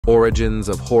Origins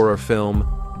of horror film,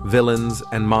 villains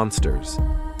and monsters.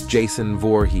 Jason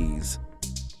Voorhees.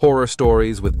 Horror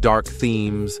stories with dark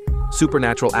themes,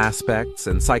 supernatural aspects,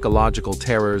 and psychological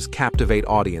terrors captivate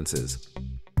audiences.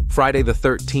 Friday the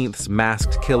 13th's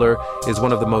masked killer is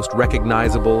one of the most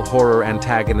recognizable horror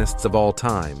antagonists of all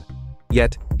time.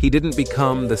 Yet, he didn't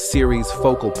become the series'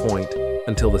 focal point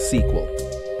until the sequel.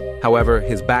 However,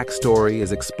 his backstory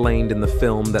is explained in the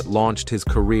film that launched his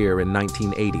career in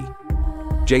 1980.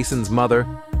 Jason's mother,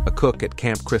 a cook at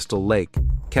Camp Crystal Lake,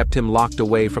 kept him locked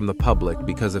away from the public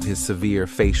because of his severe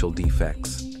facial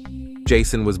defects.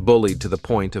 Jason was bullied to the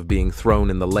point of being thrown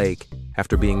in the lake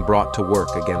after being brought to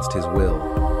work against his will.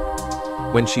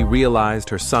 When she realized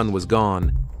her son was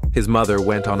gone, his mother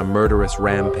went on a murderous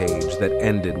rampage that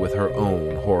ended with her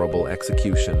own horrible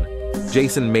execution.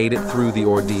 Jason made it through the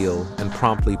ordeal and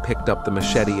promptly picked up the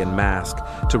machete and mask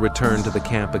to return to the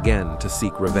camp again to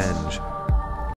seek revenge.